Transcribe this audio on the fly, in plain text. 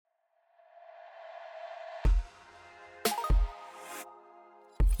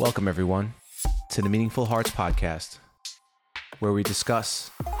Welcome, everyone, to the Meaningful Hearts podcast, where we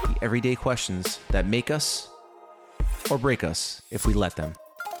discuss the everyday questions that make us or break us if we let them.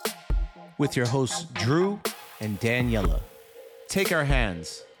 With your hosts, Drew and Daniela. Take our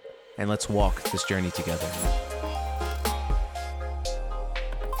hands and let's walk this journey together.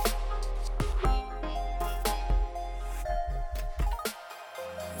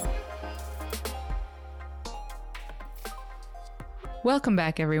 Welcome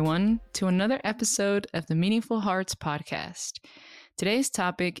back, everyone, to another episode of the Meaningful Hearts podcast. Today's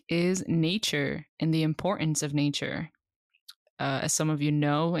topic is nature and the importance of nature. As some of you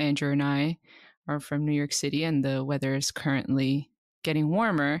know, Andrew and I are from New York City, and the weather is currently getting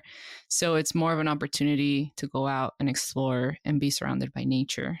warmer. So it's more of an opportunity to go out and explore and be surrounded by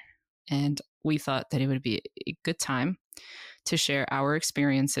nature. And we thought that it would be a good time to share our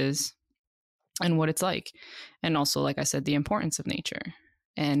experiences and what it's like. And also, like I said, the importance of nature.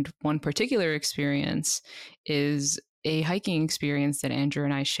 And one particular experience is a hiking experience that Andrew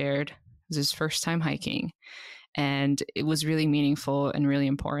and I shared. It was his first time hiking. And it was really meaningful and really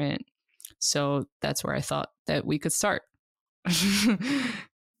important. So that's where I thought that we could start.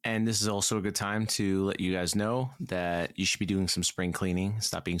 And this is also a good time to let you guys know that you should be doing some spring cleaning.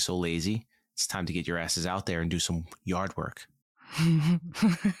 Stop being so lazy. It's time to get your asses out there and do some yard work.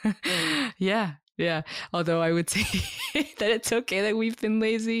 Yeah. Although I would say that it's okay that we've been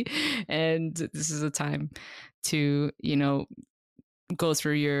lazy, and this is a time to, go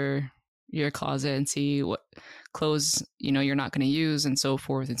through your closet and see what clothes, you're not going to use and so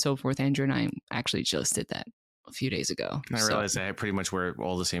forth and so forth. Andrew and I actually just did that a few days ago. I realized I pretty much wear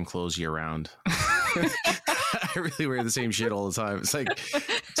all the same clothes year round. I really wear the same shit all the time. It's like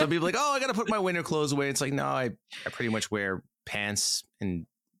some people are like, oh, I got to put my winter clothes away. It's like, no, I pretty much wear pants and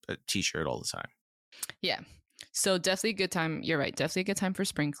a t-shirt all the time. Yeah. So definitely a good time. You're right. Definitely a good time for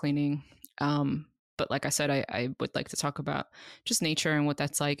spring cleaning. But like I said, I would like to talk about just nature and what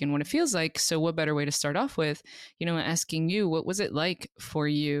that's like and what it feels like. So what better way to start off with, asking you, what was it like for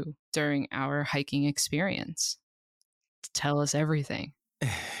you during our hiking experience? Tell us everything.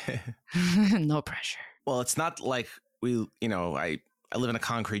 No pressure. Well, it's not like I live in a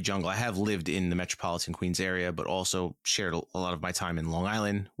concrete jungle. I have lived in the metropolitan Queens area, but also shared a lot of my time in Long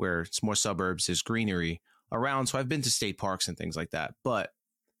Island, where it's more suburbs, there's greenery around. So I've been to state parks and things like that. But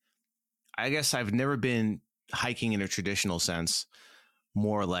I guess I've never been hiking in a traditional sense,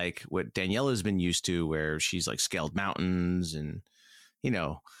 more like what Daniela's been used to, where she's like scaled mountains and,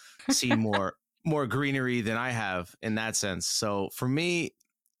 seen more greenery than I have in that sense. So for me,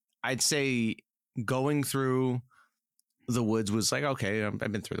 I'd say going through the woods was like, okay, I've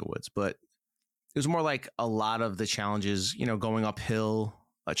been through the woods, but it was more like a lot of the challenges, going uphill,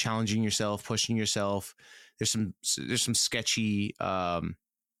 challenging yourself, pushing yourself. There's some sketchy,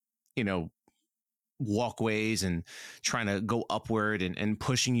 walkways and trying to go upward and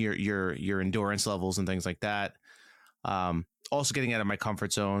pushing your endurance levels and things like that. Also getting out of my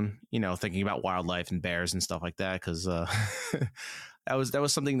comfort zone, thinking about wildlife and bears and stuff like that. Cause, that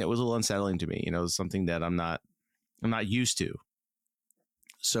was something that was a little unsettling to me, something that I'm not used to.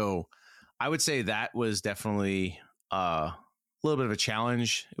 So I would say that was definitely a little bit of a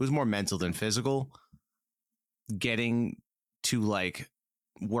challenge. It was more mental than physical, getting to like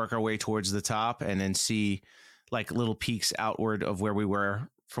work our way towards the top and then see like little peaks outward of where we were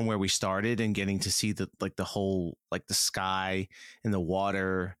from where we started, and getting to see the whole, like the sky and the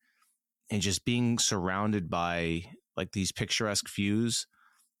water, and just being surrounded by like these picturesque views.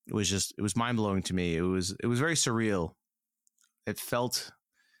 It was mind blowing to me. It was very surreal. It felt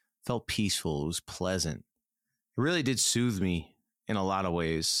peaceful. It was pleasant. It really did soothe me in a lot of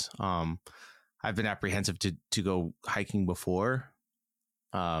ways. I've been apprehensive to go hiking before.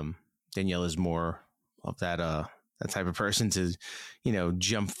 Danielle is more of that type of person to,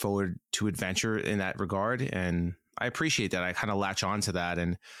 jump forward to adventure in that regard. And I appreciate that. I kind of latch on to that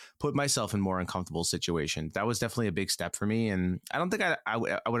and put myself in more uncomfortable situations. That was definitely a big step for me. And I don't think I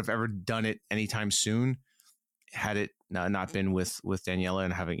would have ever done it anytime soon had it not been with Daniela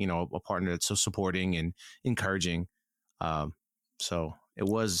and having, a partner that's so supporting and encouraging. So it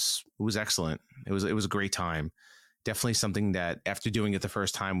was excellent. It was a great time. Definitely something that after doing it the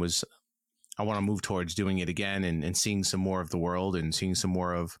first time I want to move towards doing it again and seeing some more of the world and seeing some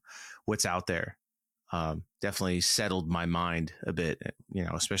more of what's out there. Definitely settled my mind a bit,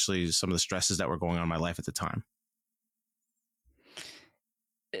 especially some of the stresses that were going on in my life at the time.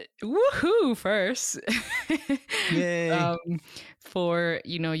 Woohoo first. Yay. For,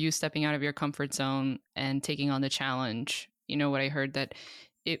 you stepping out of your comfort zone and taking on the challenge. What I heard that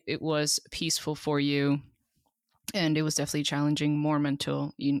it was peaceful for you. And it was definitely challenging, more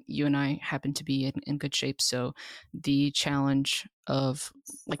mental. You and I happen to be in good shape. So the challenge of,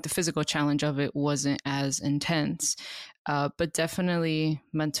 like, the physical challenge of it wasn't as intense, but definitely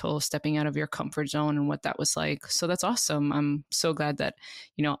mental, stepping out of your comfort zone and what that was like. So that's awesome. I'm so glad that,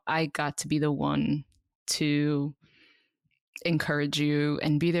 I got to be the one to encourage you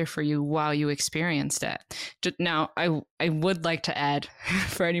and be there for you while you experience that. Now, I would like to add,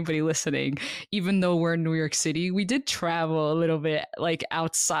 for anybody listening, even though we're in New York City, we did travel a little bit, like,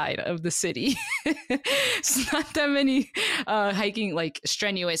 outside of the city. It's not that many hiking, like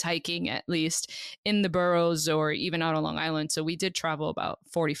strenuous hiking, at least in the boroughs or even out on Long Island. So we did travel about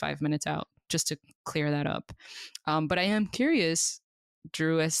 45 minutes out, just to clear that up. But I am curious,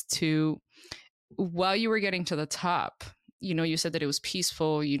 Drew, as to, while you were getting to the top, you said that it was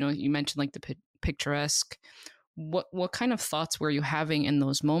peaceful. You mentioned, like, the picturesque. What kind of thoughts were you having in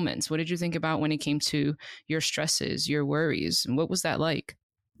those moments? What did you think about when it came to your stresses, your worries? And what was that like?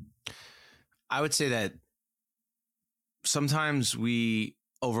 I would say that sometimes we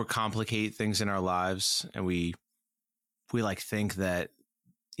overcomplicate things in our lives, and we like think that,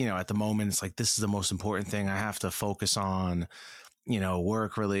 at the moment, it's like, this is the most important thing I have to focus on,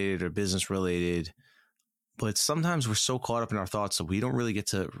 work related or business related. But sometimes we're so caught up in our thoughts that we don't really get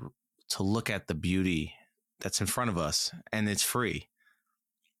to look at the beauty that's in front of us, and it's free.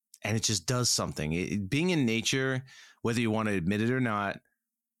 And it just does something. Being in nature, whether you want to admit it or not,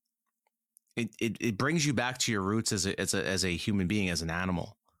 it brings you back to your roots as a human being, as an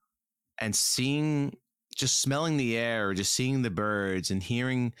animal. And just smelling the air, or just seeing the birds and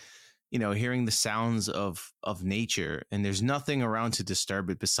hearing the sounds of nature, and there's nothing around to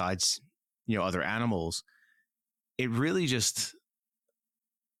disturb it besides, other animals. It really just,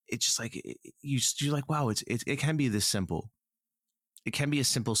 it's just like, you're like, wow, it can be this simple. It can be a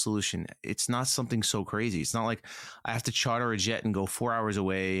simple solution. It's not something so crazy. It's not like I have to charter a jet and go 4 hours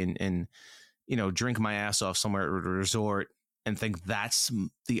away and drink my ass off somewhere at a resort and think that's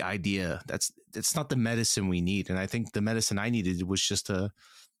the idea. It's not the medicine we need. And I think the medicine I needed was just to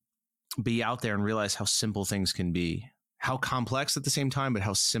be out there and realize how simple things can be, how complex at the same time, but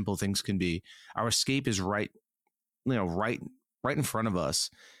how simple things can be. Our escape is right in front of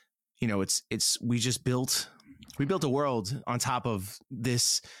us. We built a world on top of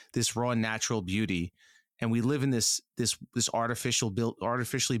this raw natural beauty, and we live in this artificially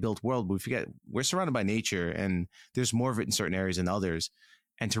built world. But we forget we're surrounded by nature, and there's more of it in certain areas than others.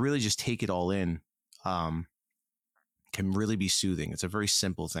 And to really just take it all in can really be soothing. It's a very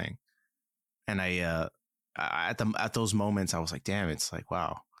simple thing. And at those moments, I was like, damn, it's like,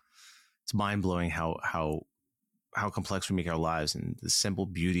 wow, it's mind blowing how complex we make our lives, and the simple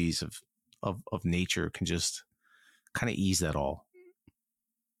beauties of nature can just kind of ease that all.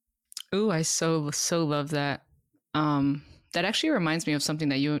 Ooh, I so love that. That actually reminds me of something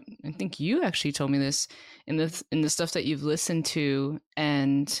that I think you actually told me this in the stuff that you've listened to,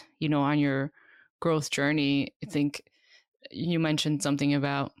 and on your growth journey. I think you mentioned something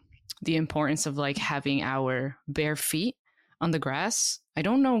about the importance of, like, having our bare feet on the grass. I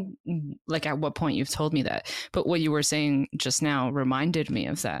don't know, like, at what point you've told me that, but what you were saying just now reminded me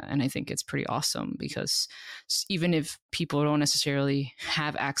of that. And I think it's pretty awesome, because even if people don't necessarily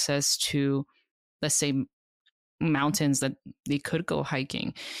have access to, let's say, mountains that they could go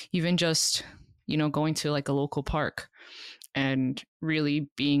hiking, even just, going to, like, a local park and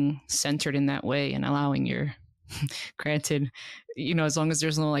really being centered in that way, and allowing your granted, as long as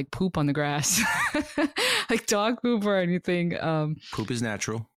there's no, like, poop on the grass, like dog poop or anything. Poop is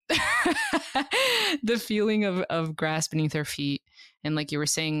natural. The feeling of grass beneath their feet. And like you were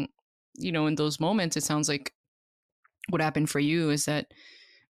saying, in those moments, it sounds like what happened for you is that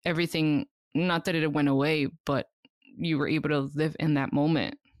everything, not that it went away, but you were able to live in that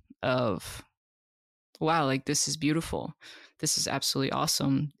moment of, wow, like, this is beautiful. This is absolutely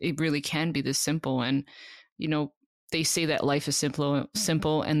awesome. It really can be this simple. And they say that life is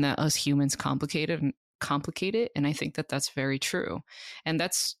simple, and that us humans complicate it. And I think that that's very true. And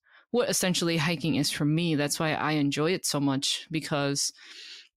that's what essentially hiking is for me. That's why I enjoy it so much, because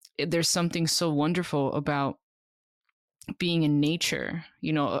there's something so wonderful about being in nature,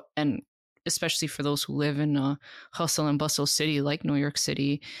 and especially for those who live in a hustle and bustle city like New York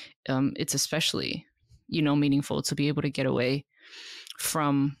City, it's especially, meaningful to be able to get away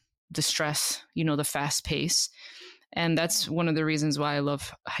from the stress, the fast pace. And that's one of the reasons why I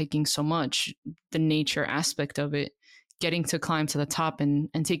love hiking so much, the nature aspect of it, getting to climb to the top and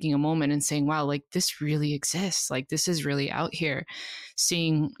taking a moment and saying, wow, like, this really exists. Like, this is really out here.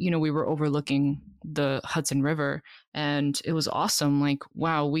 Seeing, we were overlooking the Hudson River, and it was awesome. Like,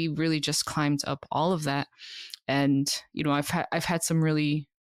 wow, we really just climbed up all of that. And, I've had some really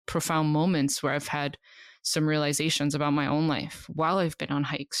profound moments where I've had some realizations about my own life while I've been on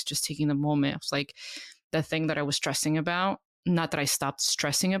hikes, just taking the moment. It's like the thing that I was stressing about, not that I stopped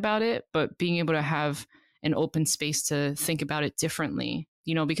stressing about it, but being able to have an open space to think about it differently,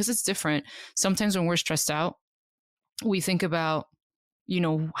 because it's different. Sometimes when we're stressed out, we think about,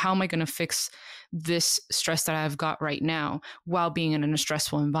 how am I going to fix this stress that I've got right now while being in a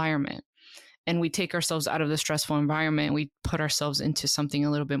stressful environment? And we take ourselves out of the stressful environment and we put ourselves into something a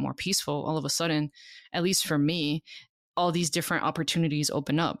little bit more peaceful. All of a sudden, at least for me, all these different opportunities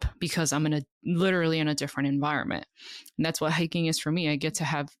open up because I'm literally in a different environment. And that's what hiking is for me. I get to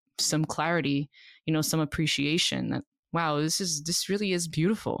have some clarity, some appreciation that, wow, this really is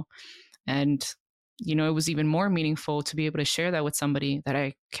beautiful. And, it was even more meaningful to be able to share that with somebody that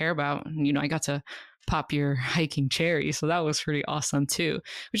I care about. And, I got to pop your hiking cherry. So that was pretty awesome too,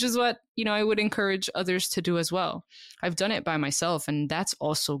 which is what, I would encourage others to do as well. I've done it by myself and that's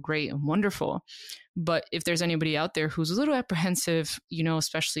also great and wonderful. But if there's anybody out there who's a little apprehensive,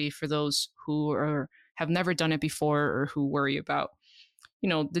 especially for those who have never done it before or who worry about,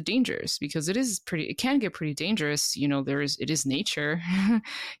 the dangers, because it can get pretty dangerous. It is nature.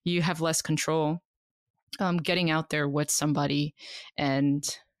 You have less control. Getting out there with somebody and,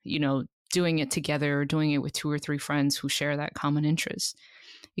 doing it together or doing it with 2 or 3 friends who share that common interest,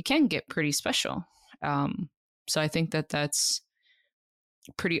 it can get pretty special. So I think that that's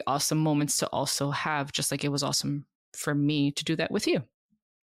pretty awesome moments to also have, just like it was awesome for me to do that with you.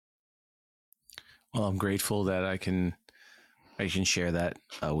 Well, I'm grateful that I can share that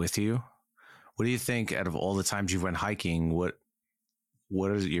with you. What do you think, out of all the times you've went hiking, what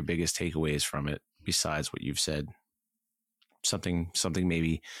are your biggest takeaways from it besides what you've said? Something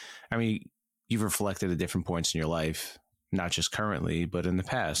maybe, you've reflected at different points in your life, not just currently, but in the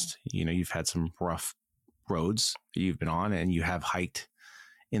past. You've had some rough roads that you've been on and you have hiked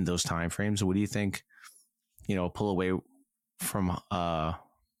in those timeframes. What do you think, pull away from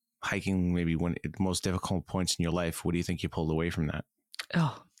hiking, maybe when at the most difficult points in your life? What do you think you pulled away from that?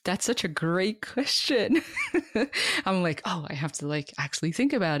 Oh, that's such a great question. I'm like, I have to actually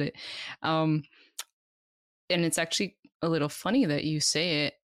think about it. And it's actually a little funny that you say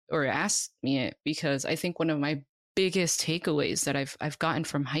it or ask me it, because I think one of my biggest takeaways that I've gotten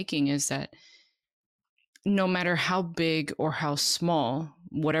from hiking is that no matter how big or how small,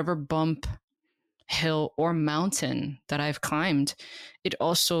 whatever bump, hill, or mountain that I've climbed, it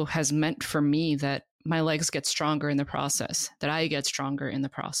also has meant for me that my legs get stronger in the process, that I get stronger in the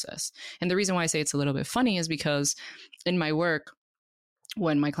process. And the reason why I say it's a little bit funny is because in my work,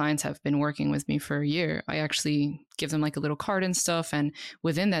 when my clients have been working with me for a year, I actually give them a little card and stuff. And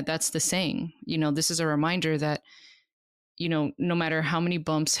within that, that's the saying, this is a reminder that, no matter how many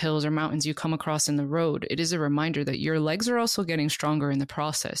bumps, hills, or mountains you come across in the road, it is a reminder that your legs are also getting stronger in the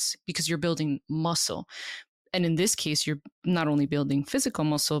process because you're building muscle. And in this case, you're not only building physical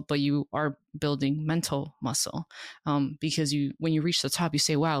muscle, but you are building mental muscle. Because when you reach the top, you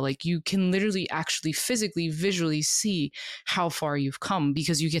say, wow, you can literally actually physically, visually see how far you've come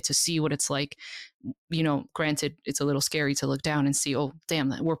because you get to see what it's like. Granted, it's a little scary to look down and see, oh,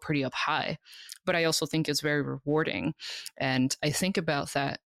 damn, we're pretty up high. But I also think it's very rewarding. And I think about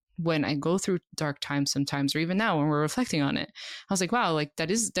that when I go through dark times sometimes, or even now when we're reflecting on it. I was like, wow, that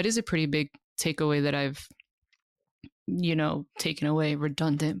is a pretty big takeaway that I've taken away,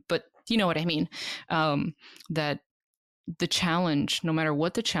 redundant, but you know what I mean? That the challenge, no matter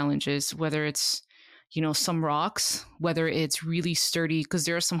what the challenge is, whether it's, some rocks, whether it's really sturdy, because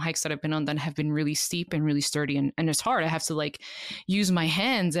there are some hikes that I've been on that have been really steep and really sturdy and it's hard. I have to use my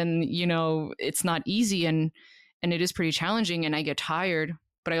hands and, it's not easy and it is pretty challenging and I get tired,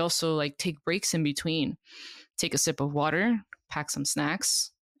 but I also take breaks in between, take a sip of water, pack some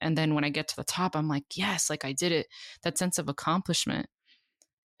snacks. And then when I get to the top, I'm like, yes, I did it. That sense of accomplishment.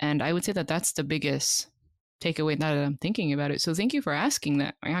 And I would say that that's the biggest takeaway now that I'm thinking about it. So thank you for asking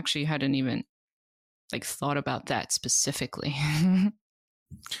that. I actually hadn't even thought about that specifically.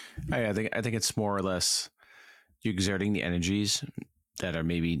 I think it's more or less you exerting the energies that are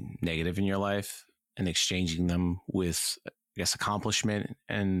maybe negative in your life and exchanging them with, I guess, accomplishment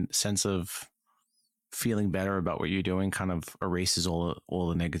and sense of feeling better about what you're doing kind of erases all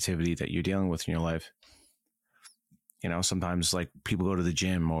the negativity that you're dealing with in your life. Sometimes people go to the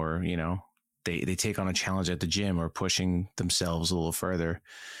gym or, they take on a challenge at the gym or pushing themselves a little further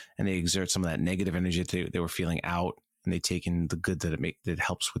and they exert some of that negative energy that they were feeling out and they take in the good that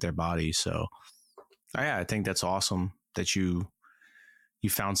helps with their body. So I think that's awesome that you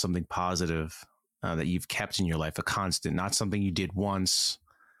found something positive that you've kept in your life, a constant, not something you did once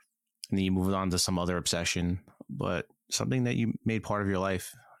and then you move on to some other obsession, but something that you made part of your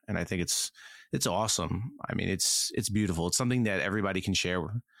life. And I think it's awesome. I mean, it's beautiful. It's something that everybody can share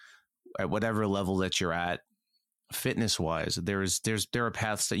at whatever level that you're at, fitness wise. There are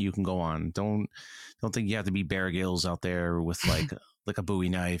paths that you can go on. Don't think you have to be Bear Grylls out there with like a Bowie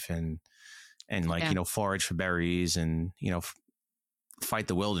knife and like, Yeah. Forage for berries and, fight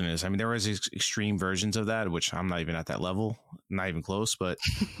the wilderness. I mean, there is extreme versions of that, which I'm not even at that level, not even close, but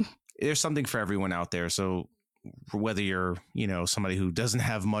there's something for everyone out there. So whether you're, somebody who doesn't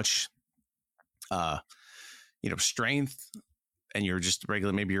have much, strength, and you're just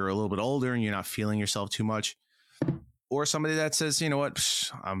regular, maybe you're a little bit older and you're not feeling yourself too much, or somebody that says, you know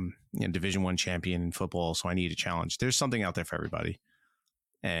what, I'm Division I champion in football, so I need a challenge. There's something out there for everybody.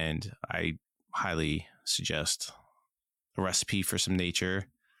 And I highly suggest a recipe for some nature,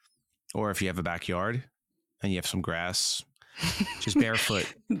 or if you have a backyard and you have some grass, just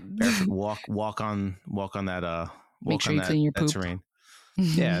barefoot walk on that Make sure you clean your poop. terrain.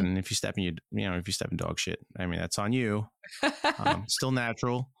 Yeah, and if you step in dog shit, I mean, that's on you. Still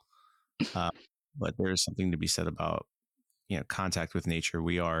natural, but there's something to be said about contact with nature.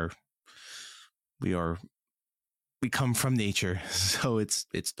 We come from nature, so it's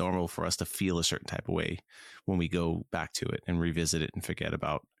normal for us to feel a certain type of way when we go back to it and revisit it and forget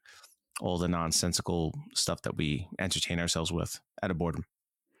about all the nonsensical stuff that we entertain ourselves with at a boredom.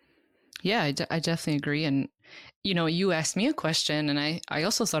 Yeah, I definitely agree. And, you asked me a question, and I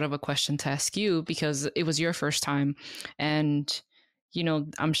also thought of a question to ask you because it was your first time. And,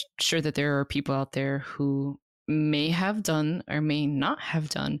 I'm sure that there are people out there who may have done or may not have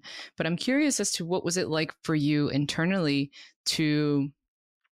done, but I'm curious as to what was it like for you internally to,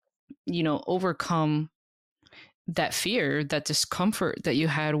 overcome that fear, that discomfort that you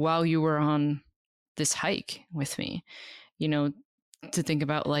had while you were on this hike with me, to think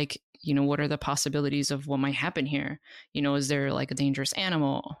about like, what are the possibilities of what might happen here? Is there like a dangerous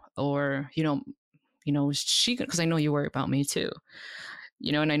animal or, is she, because I know you worry about me too,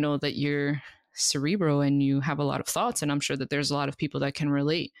 and I know that you're cerebral and you have a lot of thoughts, and I'm sure that there's a lot of people that can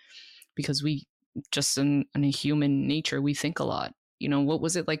relate because we just in a human nature, we think a lot. What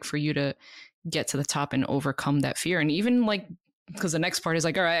was it like for you to get to the top and overcome that fear? And even like, because the next part is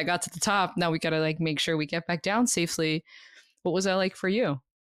like, all right, I got to the top, now we got to like make sure we get back down safely. What was that like for you?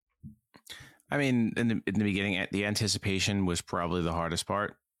 I mean, in the beginning, the anticipation was probably the hardest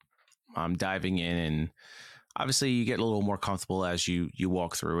part. Diving in, and obviously you get a little more comfortable as you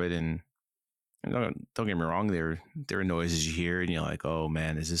walk through it. And don't get me wrong, there are noises you hear, and you're like, oh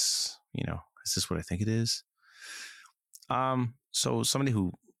man, is this what I think it is? So somebody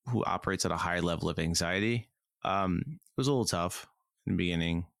who operates at a high level of anxiety, it was a little tough in the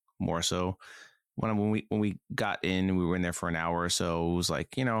beginning, more so. When we got in and we were in there for an hour or so, it was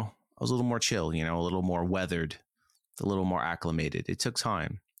like, I was a little more chill, a little more weathered, a little more acclimated. It took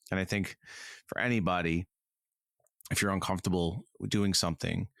time. And I think for anybody, if you're uncomfortable doing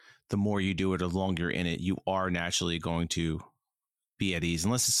something, the more you do it, the longer you're in it, you are naturally going to be at ease,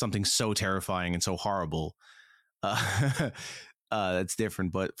 unless it's something so terrifying and so horrible. That's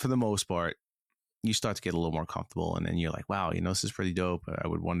different. But for the most part, you start to get a little more comfortable, and then you're like, wow, this is pretty dope. I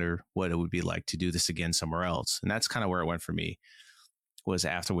would wonder what it would be like to do this again somewhere else. And that's kind of where it went for me, was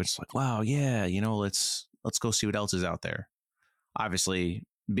afterwards like, wow, yeah, let's go see what else is out there. Obviously,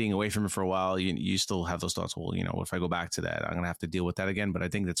 being away from it for a while, you still have those thoughts. Well, if I go back to that, I'm going to have to deal with that again. But I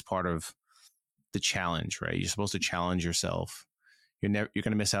think that's part of the challenge, right? You're supposed to challenge yourself. You're going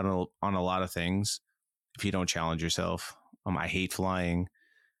to miss out on a lot of things if you don't challenge yourself. I hate flying,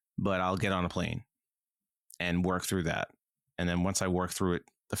 but I'll get on a plane and work through that. And then once I work through it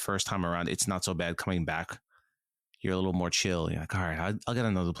the first time around, it's not so bad coming back. You're a little more chill. You're like, all right, I'll get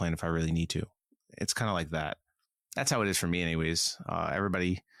another plane if I really need to. It's kind of like that. That's how it is for me anyways.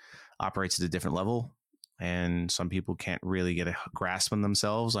 Everybody operates at a different level, and some people can't really get a grasp on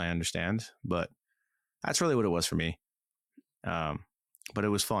themselves. I understand, but that's really what it was for me. But it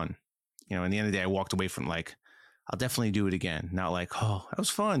was fun. In the end of the day, I walked away from like, I'll definitely do it again. Not like, oh, that was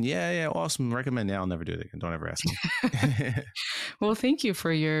fun. Yeah, awesome. Recommend. Yeah, I'll never do it again. Don't ever ask me. Well, thank you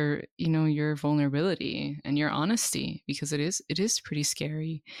for your, your vulnerability and your honesty, because it is pretty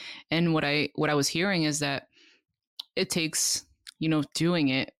scary. And what I was hearing is that it takes, doing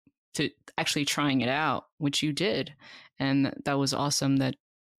it to actually trying it out, which you did. And that was awesome that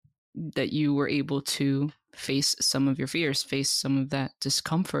you were able to face some of your fears, face some of that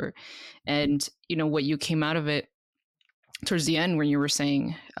discomfort. And, what you came out of it towards the end when you were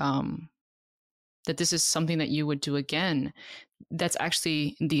saying that this is something that you would do again, that's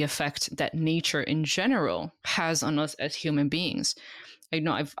actually the effect that nature in general has on us as human beings. I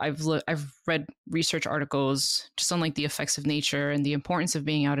know I've read research articles just on like the effects of nature and the importance of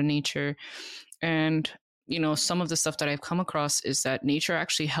being out in nature. And, some of the stuff that I've come across is that nature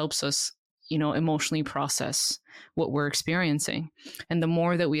actually helps us, emotionally process what we're experiencing. And the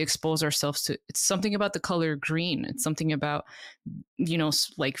more that we expose ourselves to, it's something about the color green. It's something about,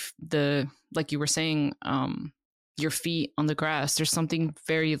 like you were saying, your feet on the grass. There's something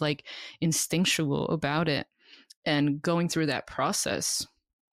very like instinctual about it. And going through that process,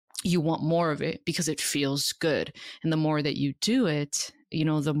 you want more of it because it feels good. And the more that you do it,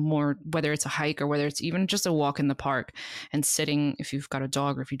 the more, whether it's a hike or whether it's even just a walk in the park and sitting, if you've got a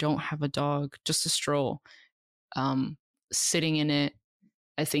dog or if you don't have a dog, just a stroll, sitting in it,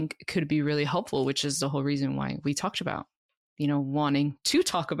 I think could be really helpful, which is the whole reason why we talked about, wanting to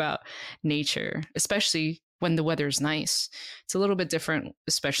talk about nature, especially when the weather's nice. It's a little bit different,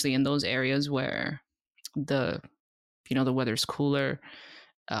 especially in those areas where the weather's cooler.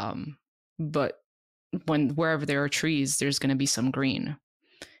 But wherever there are trees, there's going to be some green,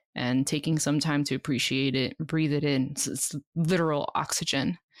 and taking some time to appreciate it, breathe it in. It's literal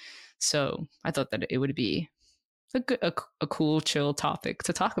oxygen. So I thought that it would be a cool, chill topic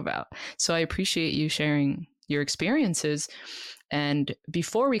to talk about. So I appreciate you sharing your experiences. And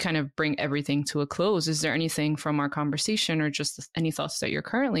before we kind of bring everything to a close, is there anything from our conversation or just any thoughts that you're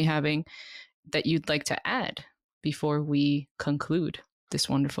currently having that you'd like to add before we conclude this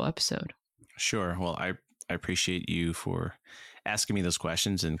wonderful episode? Sure. Well, I appreciate you for asking me those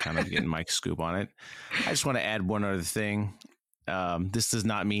questions and kind of getting my scoop on it. I just want to add one other thing. This does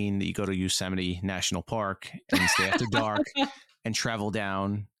not mean that you go to Yosemite National Park and stay after dark and travel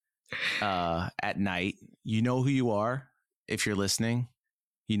down at night. You know who you are. If you're listening,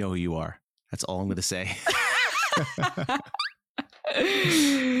 you know who you are. That's all I'm going to say.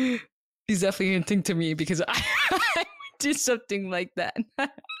 He's definitely hinting to me because I did something like that.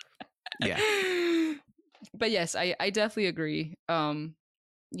 Yeah. But yes, I definitely agree. Even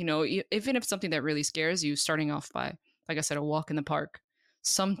if something that really scares you, starting off by, like I said, a walk in the park,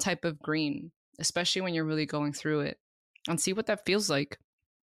 some type of green, especially when you're really going through it, and see what that feels like.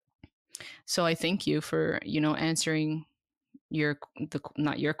 So I thank you for, answering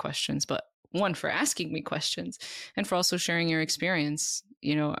not your questions, but one, for asking me questions, and for also sharing your experience.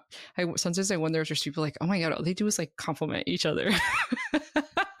 Sometimes I wonder if there's people like, oh my God, all they do is like compliment each other.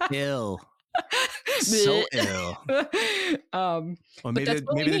 Ill. So ill. Or maybe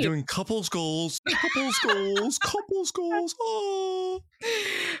they're doing couples goals. Oh.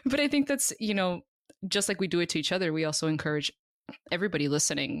 But I think that's, just like we do it to each other, we also encourage everybody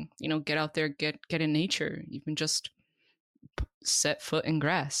listening, get out there, get in nature, even just set foot in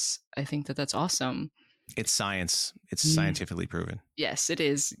grass. I think that's awesome. It's science. It's scientifically proven. Yes, it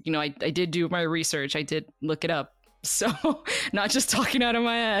is. I did do my research. I did look it up. So not just talking out of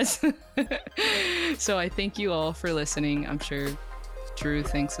my ass. So I thank you all for listening. I'm sure Drew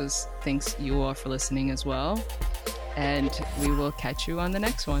thanks you all for listening as well. And we will catch you on the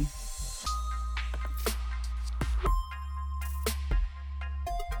next one.